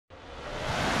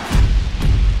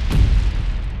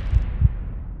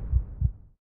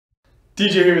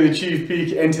DJ here with ACHV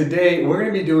PEAK, and today we're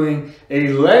going to be doing a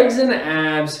legs and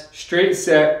abs straight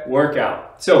set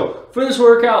workout. So for this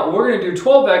workout, we're going to do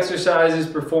 12 exercises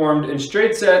performed in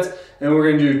straight sets, and we're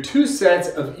going to do 2 sets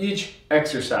of each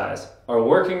exercise. Our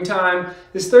working time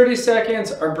is 30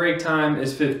 seconds, our break time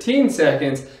is 15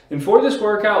 seconds, and for this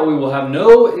workout, we will have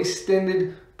no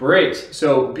extended breaks.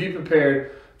 So be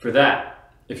prepared for that.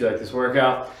 If you like this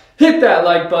workout, hit that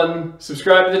like button,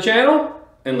 subscribe to the channel,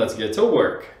 and let's get to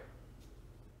work.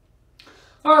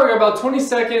 All right, we got about 20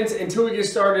 seconds until we get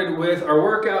started with our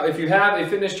workout. If you have a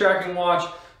fitness tracking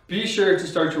watch, be sure to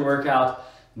start your workout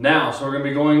now. So we're gonna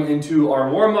be going into our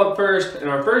warm-up first, and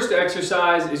our first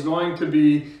exercise is going to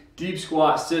be deep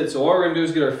squat sit. So what we're gonna do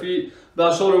is get our feet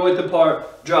about shoulder width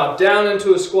apart, drop down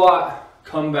into a squat,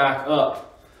 come back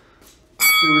up.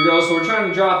 Here we go, so we're trying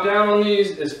to drop down on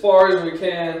these as far as we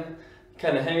can,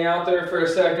 kind of hang out there for a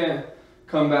second,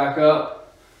 come back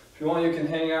up. If you want, you can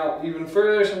hang out even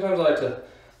further. Sometimes I like to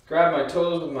grab my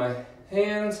toes with my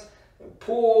hands and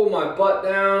pull my butt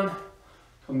down,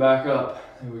 come back up.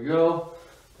 There we go,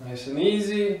 nice and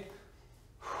easy.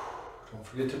 Don't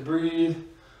forget to breathe,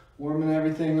 warming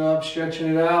everything up,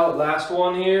 stretching it out. Last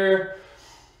one here.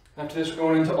 After this, we're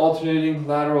going into alternating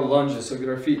lateral lunges. So get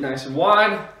our feet nice and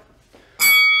wide.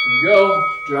 Here we go,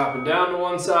 dropping down to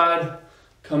one side,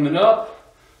 coming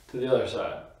up to the other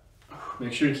side.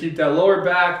 Make sure to keep that lower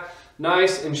back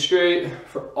nice and straight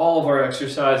for all of our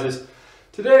exercises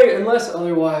today, unless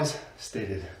otherwise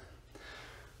stated.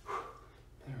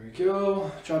 There we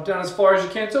go. Drop down as far as you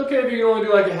can. It's okay if you can only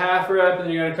do like a half rep and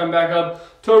then you're gonna come back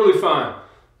up. Totally fine.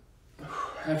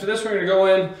 After this, we're gonna go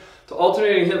in to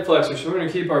alternating hip flexors. So we're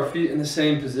gonna keep our feet in the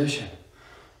same position.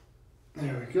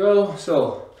 There we go.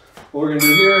 So what we're gonna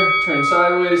do here, turn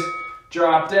sideways,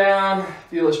 drop down,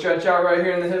 feel it stretch out right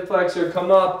here in the hip flexor, come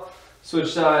up,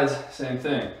 switch sides, same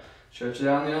thing. Stretch it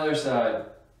out on the other side.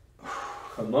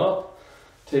 Come up,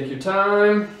 take your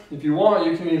time. If you want,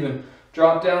 you can even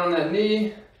drop down on that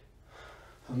knee.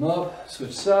 Come up,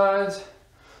 switch sides.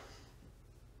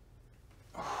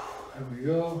 There we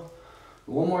go.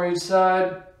 One more each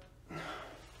side.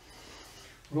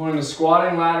 We're going into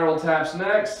squatting lateral taps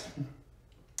next.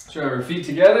 So we have our feet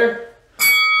together.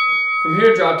 From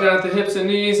here, drop down at the hips and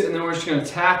knees, and then we're just gonna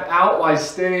tap out while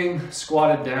staying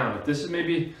squatted down. If this is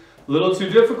maybe a little too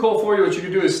difficult for you, what you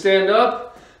can do is stand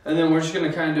up, and then we're just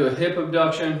gonna kind of do a hip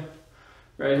abduction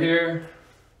right here.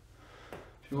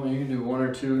 If you want, you can do 1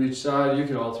 or 2 each side. You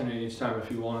can alternate each time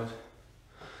if you wanted,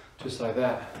 just like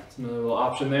that. That's another little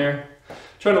option there.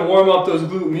 Trying to warm up those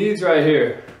glute medius right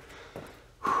here.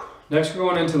 Next, we're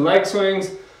going into leg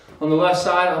swings. On the left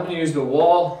side, I'm gonna use the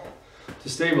wall to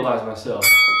stabilize myself.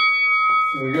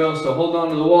 There we go, so hold on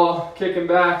to the wall, kicking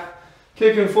back,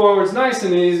 kicking forwards, nice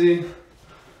and easy.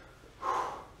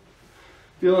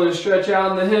 Feeling a stretch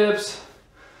out in the hips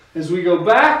as we go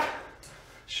back,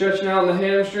 stretching out in the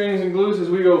hamstrings and glutes as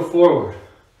we go forward.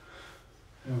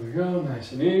 There we go,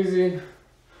 nice and easy.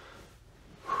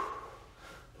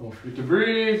 Don't forget to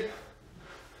breathe.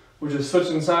 We're just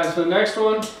switching sides for the next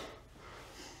one.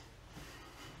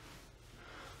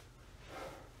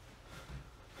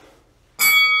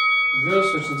 There we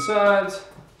go, switching sides.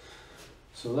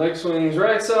 So leg swings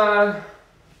right side.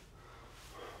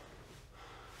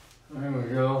 There we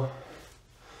go.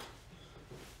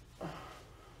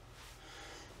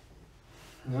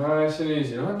 Nice and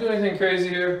easy. Don't do anything crazy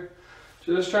here.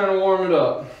 Just trying to warm it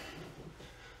up.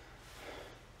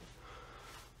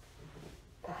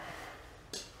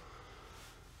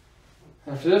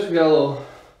 After this, we got a little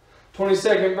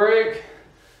 20-second break,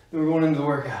 and we're going into the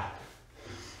workout.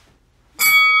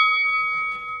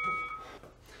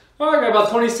 All right, got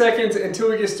about 20 seconds until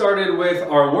we get started with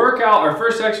our workout. Our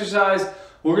first exercise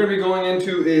we're gonna be going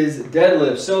into is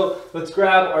deadlifts. So let's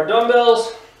grab our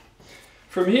dumbbells.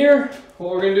 From here,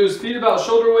 what we're gonna do is feet about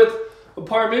shoulder width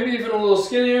apart, maybe even a little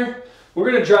skinnier.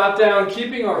 We're gonna drop down,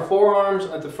 keeping our forearms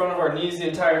at the front of our knees the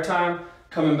entire time,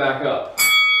 coming back up.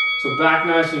 So back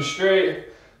nice and straight,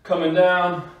 coming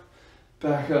down,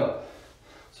 back up.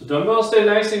 So dumbbells stay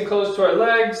nice and close to our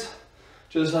legs,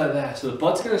 just like that. So the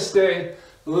butt's gonna stay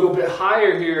a little bit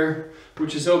higher here,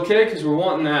 which is okay because we're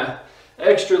wanting that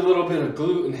extra little bit of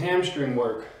glute and hamstring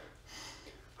work.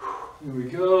 Here we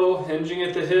go, hinging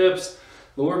at the hips,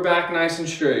 lower back nice and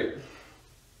straight.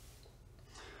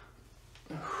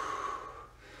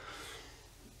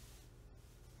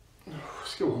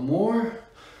 Let's get one more.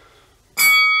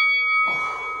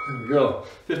 There we go,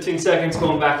 15 seconds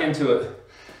going back into it.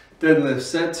 Deadlift,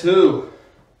 set 2.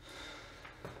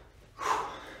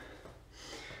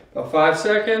 About 5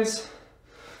 seconds.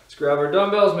 Let's grab our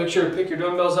dumbbells. Make sure to pick your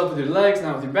dumbbells up with your legs,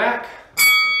 not with your back.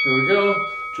 Here we go.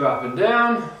 Dropping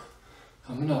down,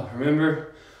 coming up.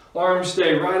 Remember, arms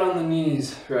stay right on the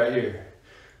knees right here.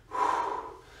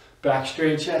 Back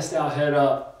straight, chest out, head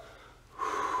up.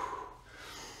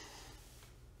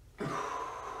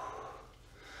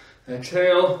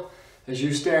 Exhale as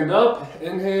you stand up,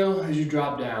 inhale as you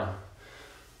drop down.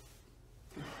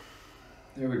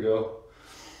 There we go.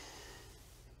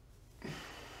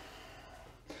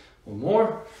 One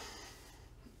more.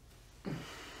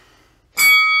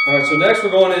 All right, so next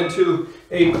we're going into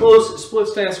a close split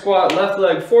stance squat, left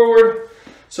leg forward.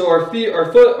 So our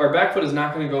back foot is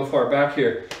not going to go far back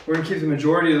here. We're going to keep the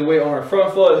majority of the weight on our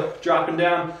front foot, dropping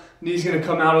down. Knee's going to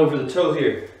come out over the toe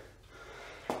here.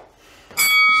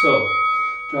 So,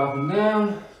 dropping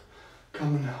down,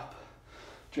 coming up.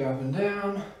 Dropping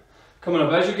down, coming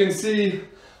up. As you can see,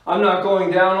 I'm not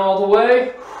going down all the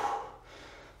way.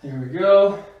 There we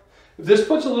go. If this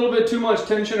puts a little bit too much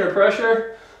tension or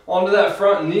pressure onto that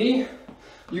front knee,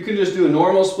 you can just do a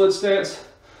normal split stance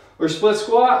or split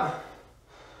squat,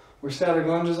 or static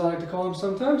lunges I like to call them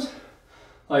sometimes,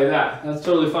 like that. That's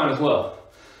totally fine as well.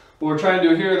 What we're trying to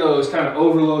do here though is kind of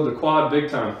overload the quad big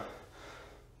time.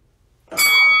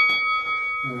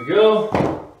 There we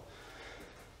go.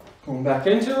 Going back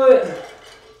into it.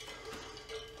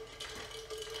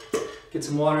 Get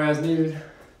some water as needed.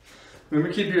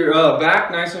 Remember, keep your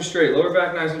back nice and straight, lower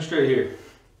back nice and straight here.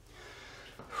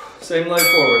 Same leg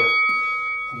forward.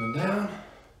 Coming down,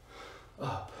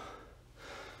 up,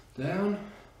 down,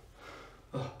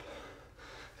 up.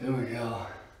 There we go.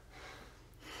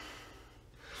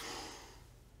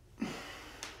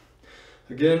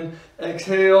 Again,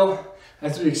 exhale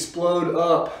as we explode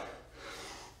up.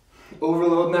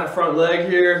 Overloading that front leg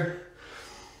here.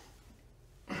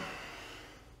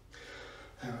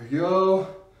 There we go.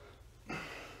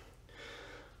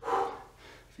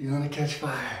 Feeling it catch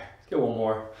fire. Let's get one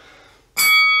more.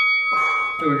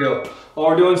 There we go. All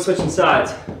we're doing is switching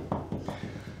sides.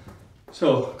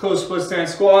 So, close split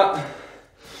stance squat.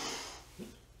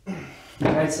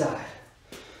 Right side.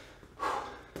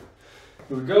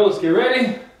 Here we go. Let's get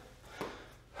ready.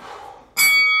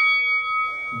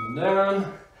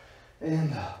 Down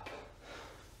and up.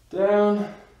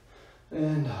 Down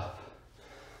and up.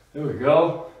 There we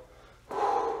go.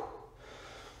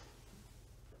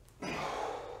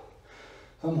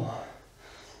 Come on.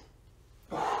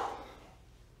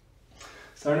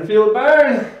 Starting to feel it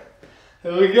burn.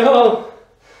 Here we go.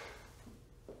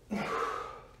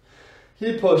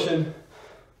 Keep pushing.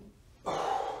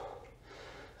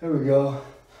 There we go.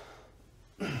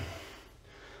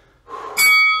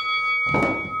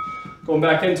 Going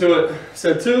back into it.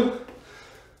 Set 2.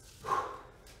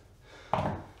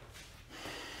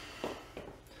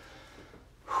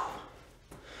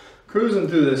 Cruising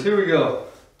through this. Here we go.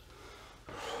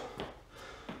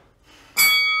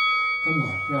 Come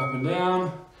on, dropping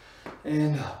down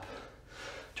and up.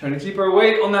 Trying to keep our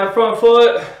weight on that front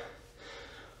foot.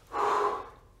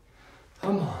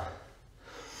 Come on.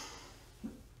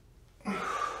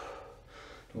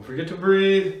 Don't forget to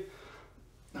breathe.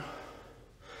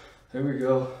 There we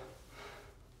go.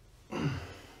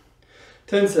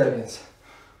 10 seconds.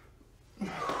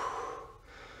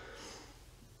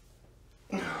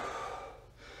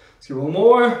 Let's get one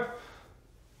more.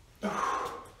 There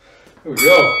we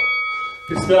go.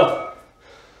 Good stuff.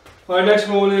 All right, next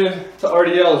we're going into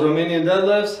RDLs, Romanian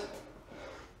deadlifts.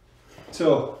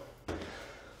 So,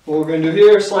 what we're going to do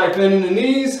here, slide bend in the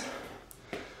knees.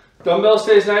 Dumbbell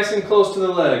stays nice and close to the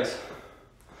legs.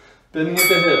 Bending at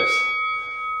the hips.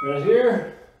 Right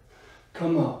here,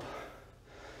 come up.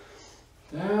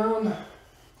 Down.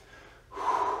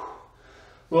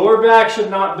 Lower back should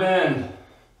not bend.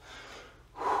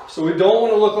 So we don't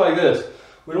want to look like this.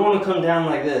 We don't want to come down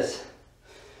like this.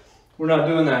 We're not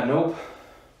doing that, nope.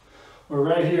 We're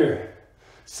right here.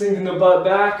 Sinking the butt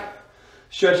back,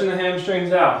 stretching the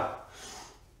hamstrings out.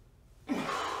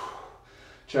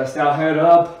 Chest out, head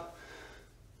up.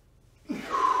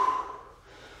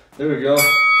 There we go.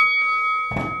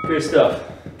 Great stuff.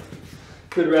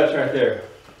 Good reps right there.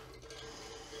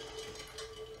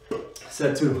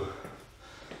 Set 2.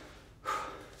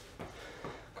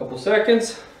 Couple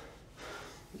seconds.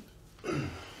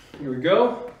 Here we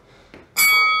go.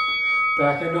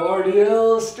 Back into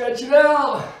RDL, stretch it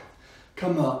out.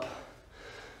 Come up.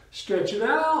 Stretch it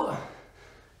out.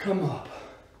 Come up.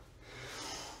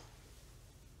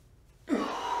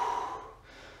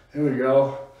 Here we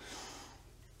go.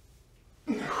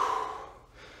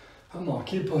 Come on,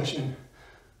 keep pushing.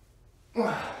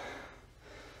 Let's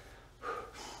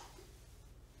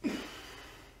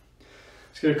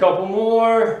get a couple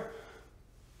more.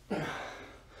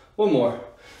 One more.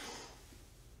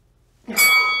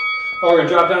 we're gonna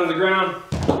drop down to the ground.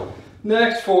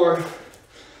 Next for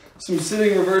some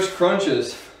sitting reverse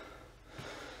crunches.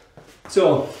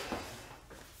 So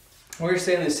we're gonna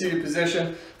stay in the seated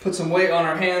position, put some weight on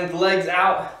our hands, legs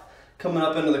out, coming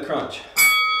up into the crunch.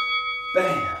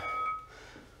 Bam,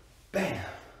 bam,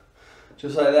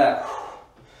 just like that.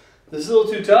 This is a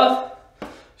little too tough.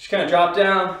 Just kind of drop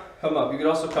down, come up. You could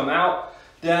also come out,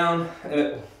 down,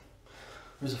 and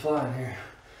there's a fly in here.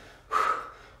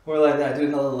 Or like that, do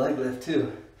another leg lift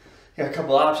too. Got a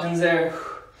couple options there.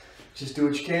 Just do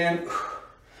what you can.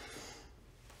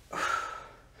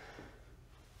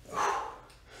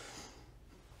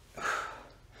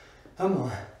 Come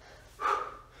on.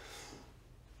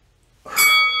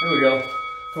 There we go.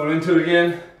 Going into it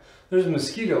again. There's a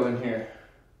mosquito in here.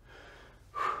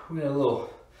 We had a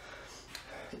little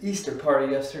Easter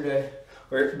party yesterday.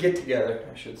 Or get together,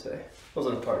 I should say. It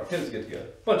wasn't a party, it was a get together.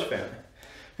 Bunch of family.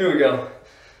 Here we go.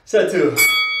 Set 2.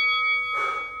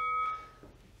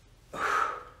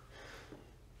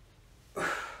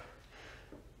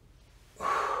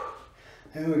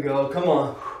 Here we go, come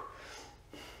on.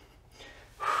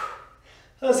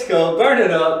 Let's go, burn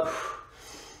it up.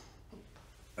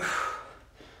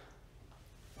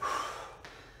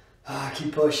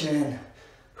 Keep pushing.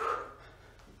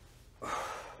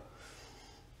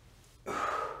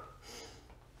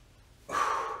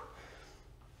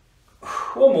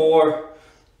 One more.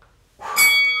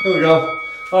 Here we go.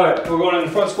 All right, we're going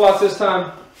into front squats this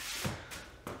time.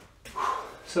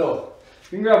 So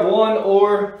you can grab 1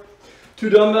 or 2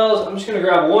 dumbbells. I'm just gonna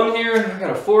grab 1 here. I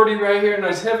got a 40 right here,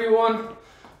 nice heavy one.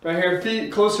 Right here,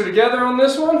 feet closer together on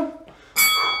this one.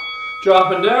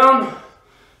 Dropping down,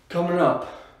 coming up.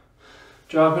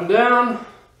 Dropping down,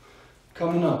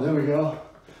 coming up. There we go.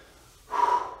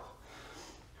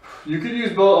 You could use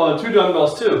 2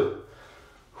 dumbbells too.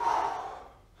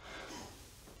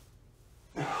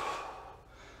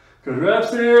 Good reps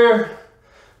here.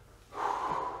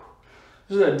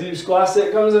 This is that deep squat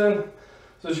sit comes in.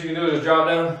 So what you can do is just drop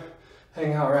down,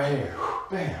 hang out right here.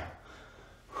 Bam.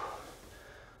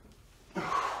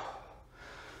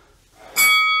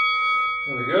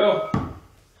 There we go.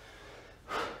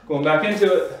 Going back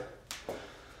into it.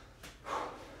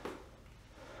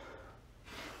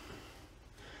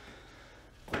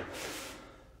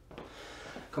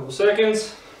 Couple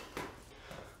seconds.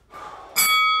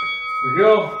 Here we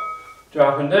go.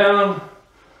 Dropping down,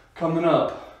 coming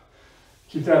up.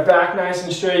 Keep that back nice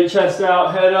and straight, chest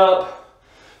out, head up.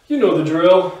 You know the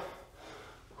drill.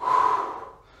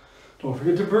 Don't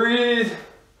forget to breathe.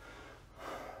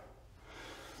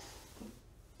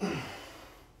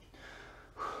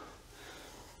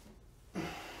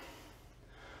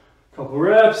 Couple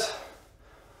reps.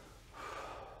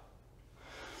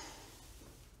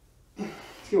 Let's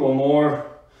get one more.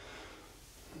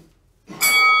 Here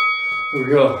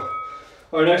we go.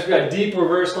 All right, next we got deep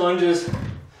reverse lunges.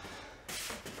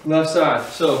 Left side.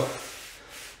 So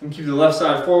I'm gonna keep the left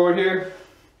side forward here.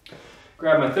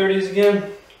 Grab my 30s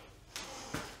again.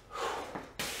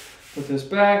 Put this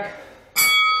back.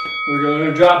 Here we go. I'm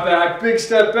gonna drop back, big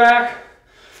step back,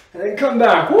 and then come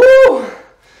back. Woo!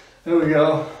 There we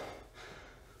go.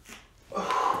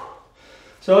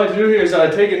 So what I like to do here is I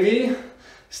take a knee,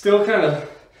 still kind of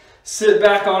sit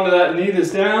back onto that knee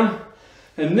that's down,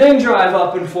 and then drive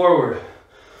up and forward.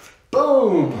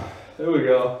 Boom! There we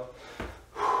go.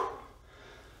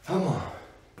 Come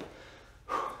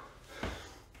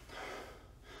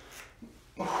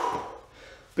on.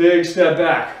 Big step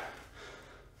back.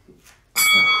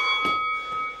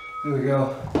 There we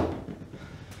go.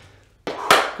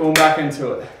 Going back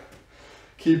into it.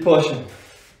 Keep pushing.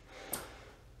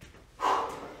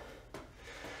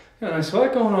 Got a nice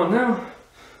sweat going on now.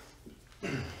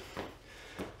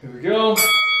 Here we go.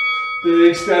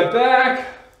 Big step back.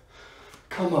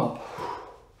 Come up.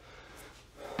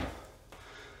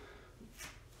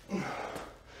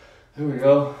 Here we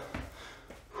go.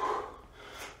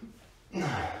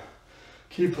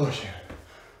 Keep pushing.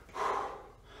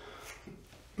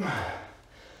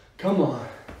 Come on.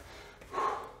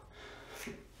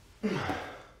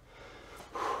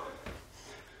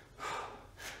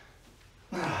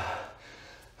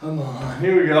 Come on.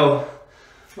 Here we go.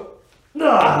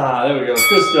 There we go.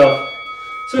 Good stuff.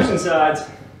 Switching sides.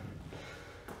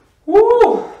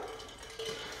 Woo!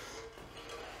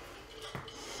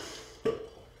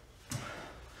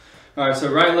 Alright,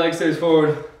 so right leg stays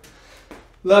forward,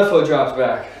 left foot drops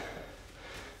back.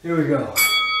 Here we go.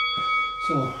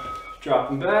 So,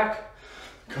 dropping back,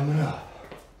 coming up.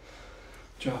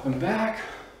 Dropping back,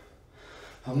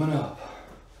 coming up.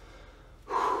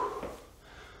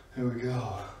 Here we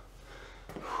go.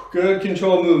 Good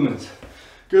control movements.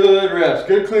 Good reps,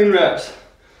 good clean reps.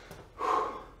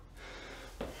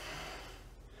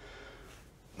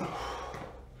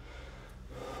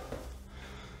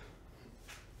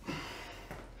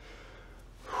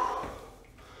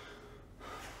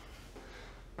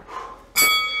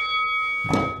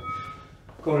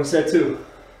 Going to set 2.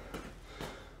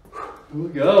 Here we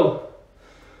go.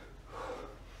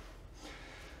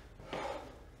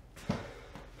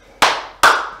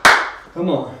 Come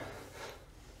on.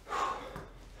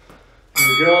 Here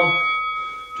we go.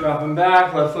 Dropping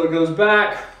back, left foot goes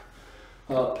back,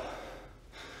 up,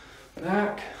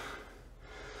 back,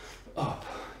 up.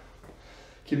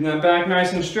 Keeping that back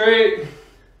nice and straight.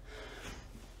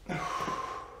 There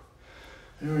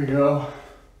we go.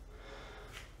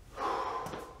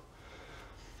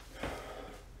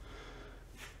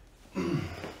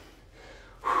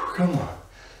 Come on,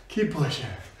 keep pushing.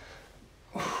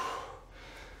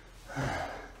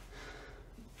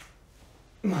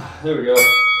 There we go.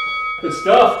 Good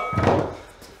stuff.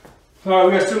 All right,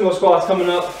 we got Sumo Squats coming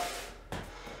up.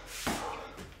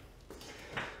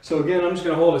 So again, I'm just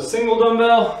gonna hold a single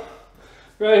dumbbell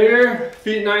right here,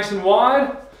 feet nice and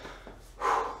wide.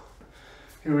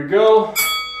 Here we go.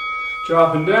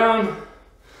 Dropping down,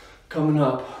 coming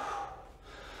up.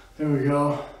 There we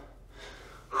go.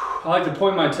 I like to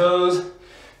point my toes.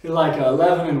 You're like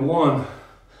 11 and 1.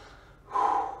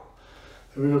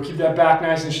 There we go. Keep that back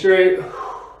nice and straight.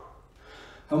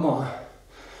 Come on.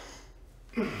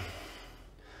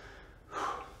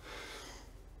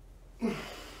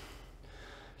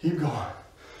 Keep going.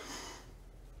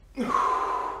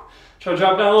 Try to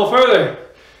drop down a little further.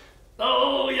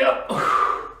 Oh, yep.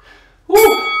 Woo.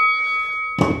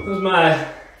 That was my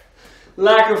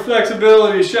lack of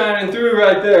flexibility shining through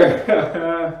right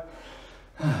there.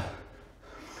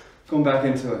 Going back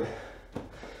into it.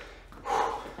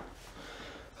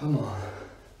 Come on.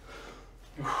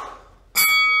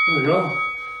 There we go.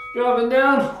 Dropping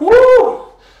down.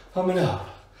 Woo! Coming up.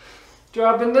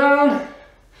 Dropping down.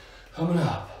 Coming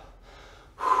up.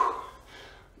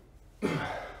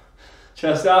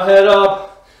 Chest out, head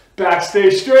up. Back stay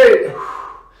straight.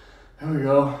 There we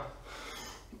go.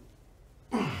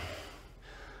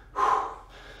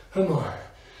 Come on.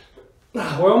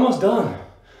 We're almost done.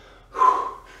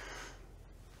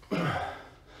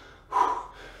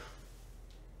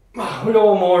 We got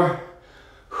one more.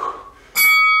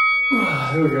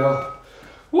 There we go.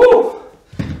 Woo! All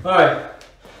right.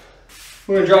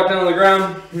 We're gonna drop down on the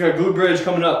ground. We got Glute Bridge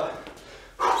coming up.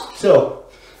 So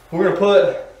we're gonna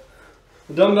put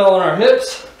the dumbbell on our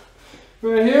hips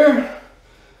right here.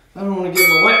 I don't want to get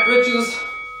my wet britches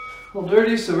all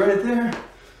dirty, so right there.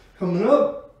 Coming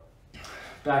up,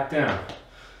 back down,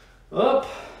 up,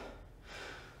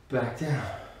 back down.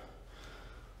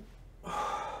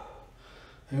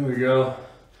 There we go.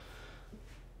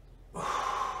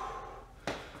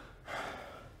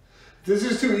 If this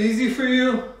is too easy for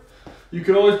you, you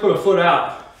can always put a foot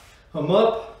out. Come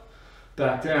up,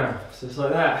 back down, just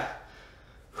like that.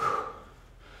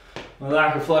 My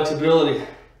lack of flexibility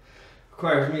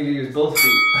requires me to use both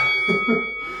feet.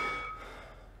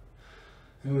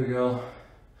 Here we go.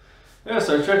 I gotta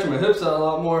start stretching my hips out a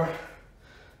lot more.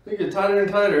 They get tighter and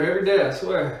tighter every day, I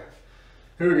swear.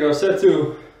 Here we go, set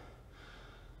 2.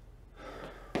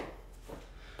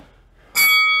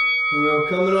 Here we go,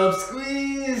 coming up,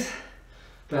 squeeze,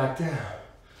 back down.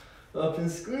 Up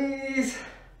and squeeze,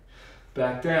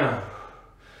 back down.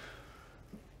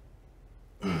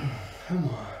 Come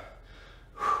on.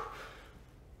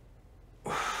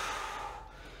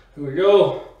 Here we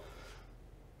go.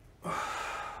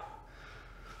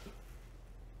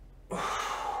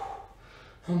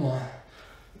 Come on.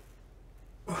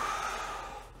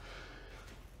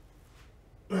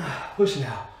 Push it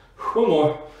out. One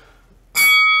more.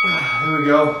 There we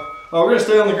go. We're gonna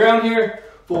stay on the ground here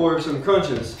for some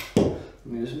crunches. Let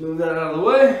me just move that out of the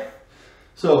way.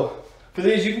 So for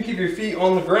these, you can keep your feet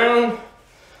on the ground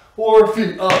or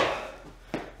feet up.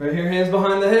 Right here, hands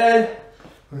behind the head.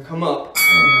 We're gonna come up.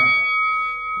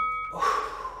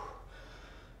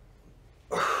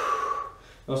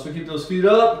 Also keep those feet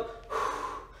up.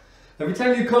 Every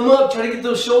time you come up, try to get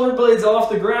those shoulder blades off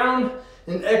the ground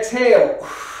and exhale.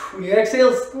 When you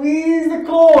exhale, squeeze the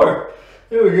core.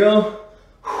 There we go.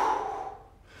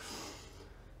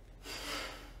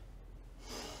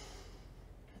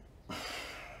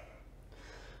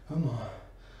 Come on.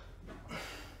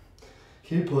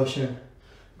 Keep pushing.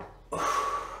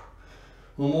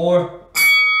 One more.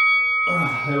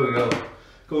 There we go.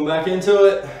 Going back into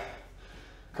it.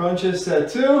 Crunches, set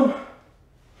 2.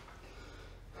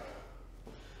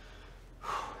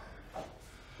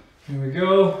 Here we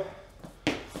go.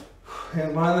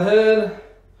 Hand behind the head.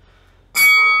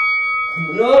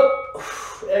 And up,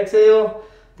 exhale,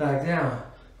 back down.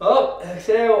 Up,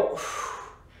 exhale,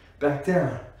 back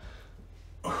down.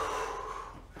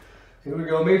 Here we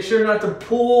go. Make sure not to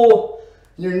pull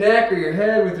your neck or your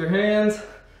head with your hands.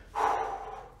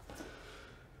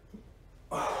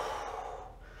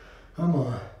 Come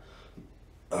on.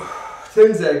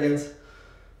 10 seconds.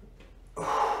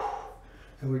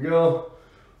 Here we go.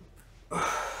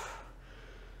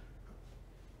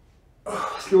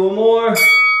 Let's do one more.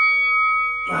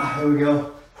 Here we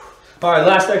go. All right,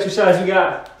 last exercise we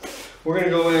got. We're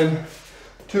gonna go in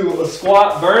to a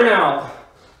squat burnout.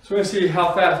 So we're gonna see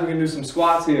how fast we can do some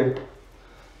squats here.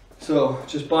 So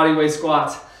just body weight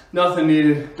squats, nothing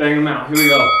needed, bang them out. Here we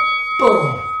go.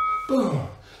 Boom, boom,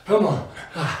 come on.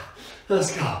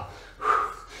 Let's go.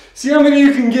 See how many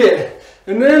you can get.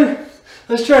 And then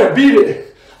let's try to beat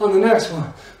it on the next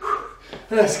one.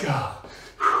 Let's go.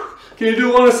 Can you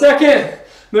do one a second?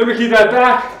 Remember, keep that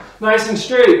back nice and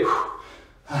straight.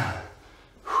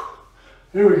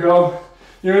 Here we go.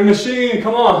 You're a machine,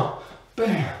 come on.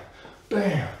 Bam,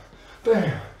 bam,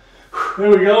 bam. There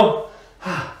we go.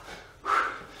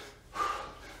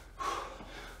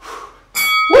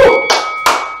 Woo!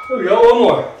 There we go, one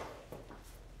more.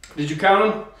 Did you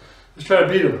count them? Let's try to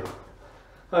beat them.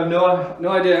 I have no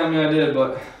idea how many I did,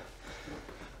 but I'm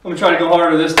gonna try to go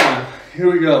harder this time.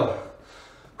 Here we go.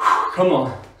 Come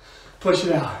on, push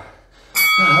it out.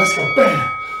 Let's go,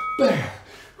 bam, bam.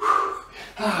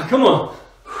 Come on,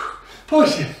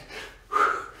 push it.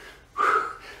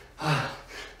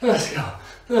 Let's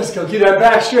go, keep that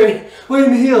back straight, weight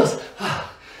in the heels.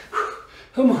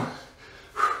 Come on.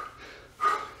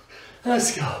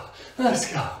 Let's go.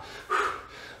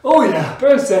 Oh yeah,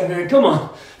 burn set, man, come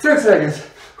on. 10 seconds.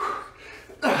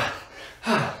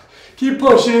 Keep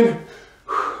pushing.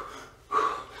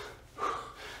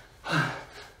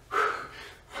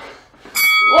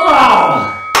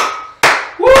 Wow!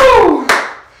 Woo!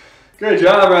 Good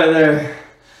job right there.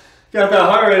 Got that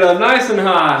heart rate up nice and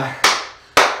high.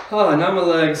 Oh, now my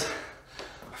legs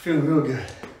are feeling real good.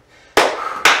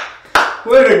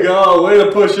 Way to go, way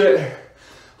to push it.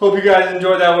 Hope you guys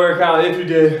enjoyed that workout. If you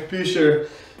did, be sure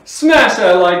smash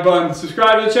that like button,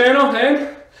 subscribe to the channel,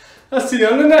 and I'll see you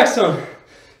on the next one.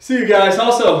 See you guys.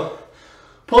 Also,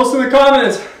 post in the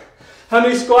comments how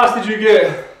many squats did you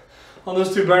get on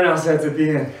those 2 burnout sets at the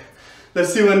end.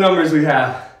 Let's see what numbers we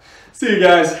have. See you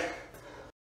guys.